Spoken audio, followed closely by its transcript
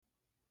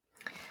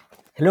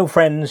Hello,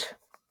 friends.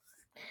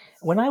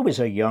 When I was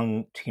a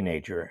young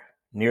teenager,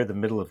 near the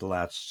middle of the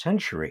last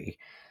century,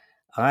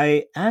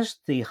 I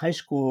asked the high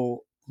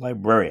school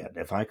librarian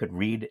if I could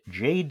read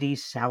J.D.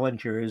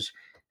 Salinger's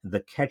The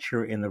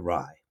Catcher in the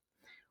Rye.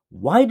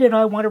 Why did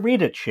I want to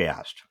read it? She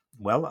asked.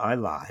 Well, I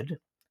lied,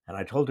 and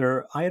I told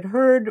her I had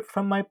heard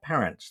from my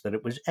parents that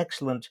it was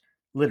excellent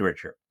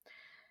literature.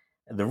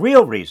 The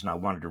real reason I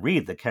wanted to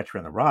read The Catcher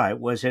in the Rye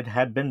was it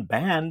had been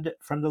banned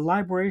from the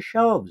library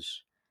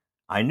shelves.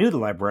 I knew the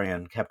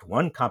librarian kept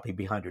one copy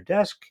behind her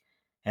desk,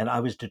 and I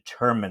was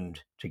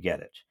determined to get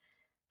it.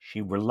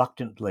 She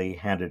reluctantly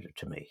handed it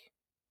to me.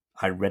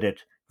 I read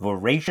it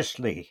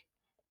voraciously.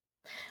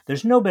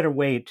 There's no better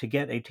way to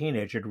get a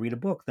teenager to read a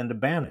book than to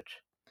ban it.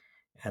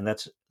 And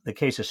that's the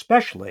case,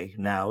 especially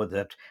now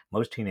that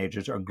most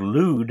teenagers are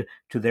glued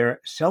to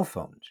their cell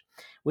phones,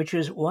 which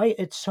is why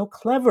it's so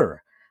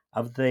clever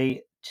of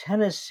the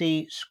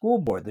Tennessee school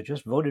board that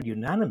just voted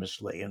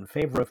unanimously in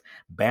favor of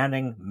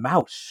banning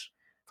mouse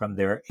from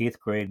their eighth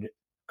grade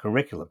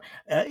curriculum.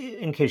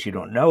 In case you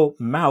don't know,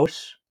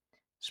 Mouse,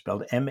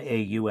 spelled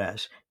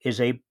Maus,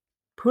 is a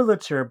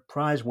Pulitzer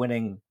Prize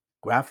winning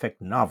graphic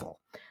novel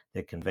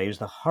that conveys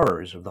the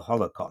horrors of the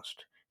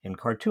Holocaust in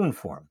cartoon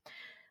form.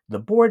 The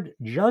board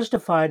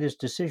justified its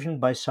decision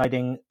by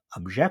citing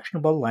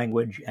objectionable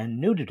language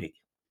and nudity.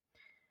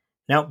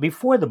 Now,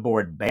 before the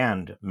board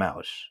banned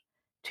Mouse,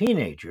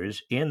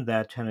 teenagers in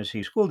that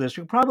Tennessee school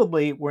district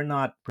probably were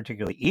not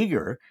particularly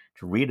eager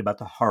to read about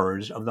the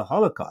horrors of the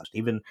Holocaust,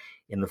 even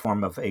in the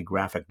form of a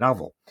graphic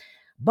novel.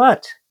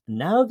 But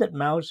now that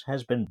Mouse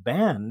has been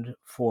banned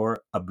for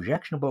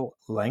objectionable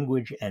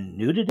language and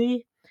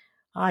nudity,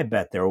 I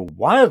bet they're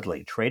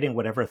wildly trading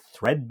whatever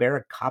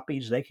threadbare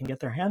copies they can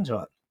get their hands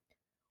on.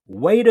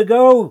 Way to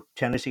go,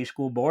 Tennessee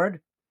School Board.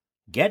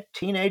 Get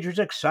teenagers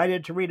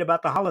excited to read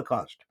about the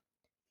Holocaust.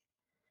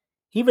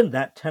 Even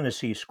that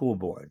Tennessee School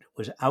Board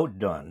was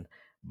outdone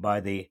by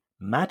the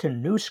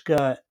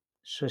Matanuska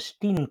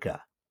Sustinka.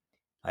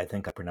 I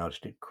think I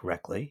pronounced it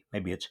correctly.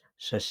 Maybe it's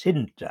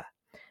Sucinta,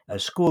 a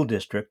school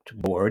district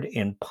board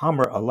in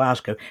Palmer,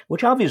 Alaska,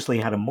 which obviously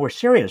had a more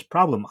serious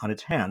problem on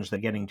its hands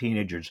than getting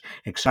teenagers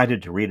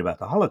excited to read about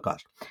the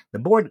Holocaust. The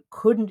board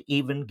couldn't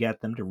even get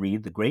them to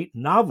read the great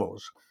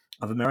novels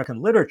of American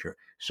literature.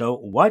 So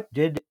what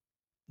did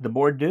the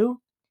board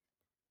do?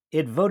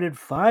 It voted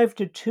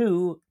 5-2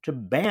 to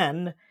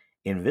ban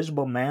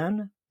Invisible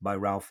Man by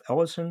Ralph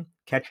Ellison,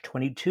 Catch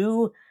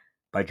 22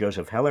 by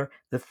Joseph Heller,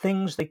 The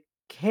Things They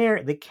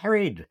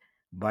Carried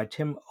by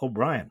Tim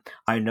O'Brien,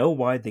 I Know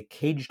Why the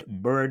Caged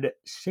Bird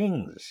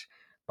Sings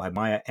by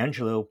Maya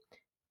Angelou,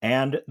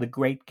 and The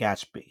Great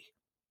Gatsby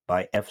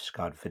by F.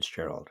 Scott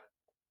Fitzgerald.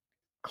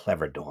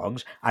 Clever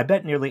dogs. I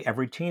bet nearly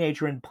every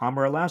teenager in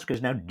Palmer, Alaska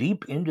is now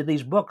deep into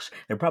these books.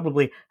 They're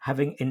probably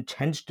having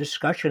intense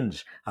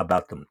discussions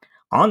about them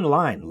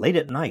online late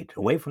at night,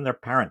 away from their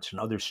parents and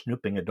other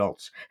snooping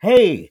adults.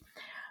 Hey,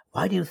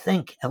 why do you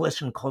think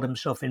Ellison called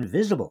himself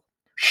invisible?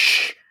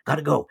 Shh,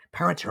 gotta go.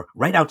 Parents are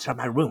right outside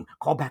my room.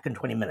 Call back in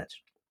 20 minutes.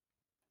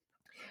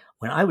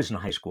 When I was in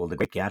high school, The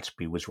Great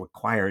Gatsby was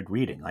required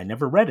reading. I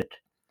never read it.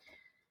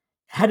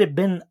 Had it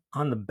been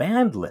on the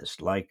banned list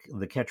like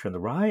The Catcher in the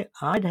Rye,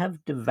 I'd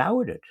have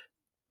devoured it.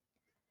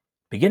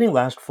 Beginning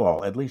last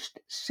fall, at least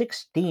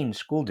 16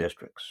 school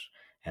districts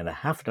and a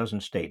half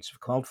dozen states have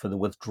called for the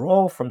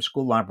withdrawal from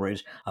school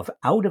libraries of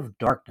Out of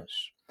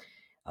Darkness,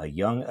 a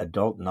young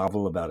adult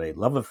novel about a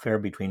love affair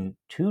between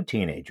two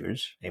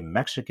teenagers, a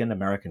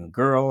Mexican-American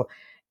girl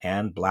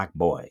and black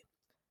boy,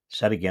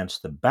 set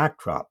against the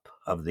backdrop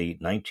of the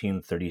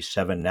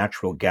 1937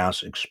 natural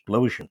gas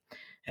explosion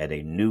at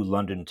a New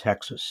London,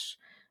 Texas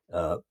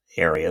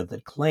area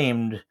that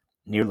claimed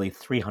nearly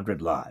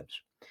 300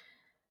 lives.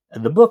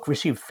 The book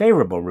received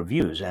favorable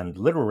reviews and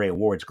literary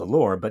awards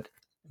galore, but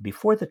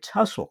before the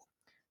tussle,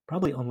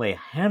 probably only a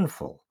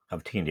handful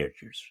of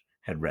teenagers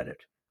had read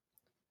it.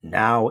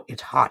 Now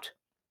it's hot.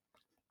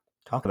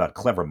 Talk about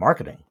clever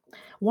marketing.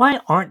 Why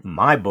aren't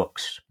my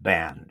books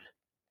banned?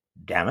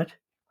 Damn it.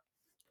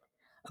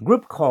 A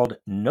group called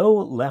No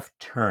Left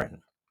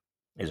Turn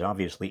is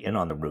obviously in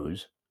on the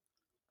ruse.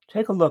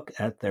 Take a look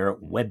at their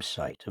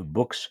website of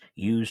books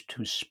used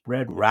to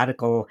spread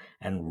radical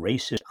and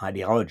racist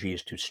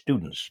ideologies to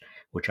students,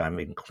 which I'm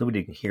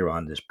including here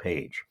on this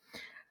page.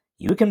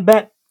 You can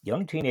bet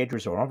young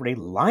teenagers are already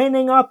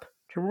lining up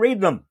to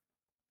read them.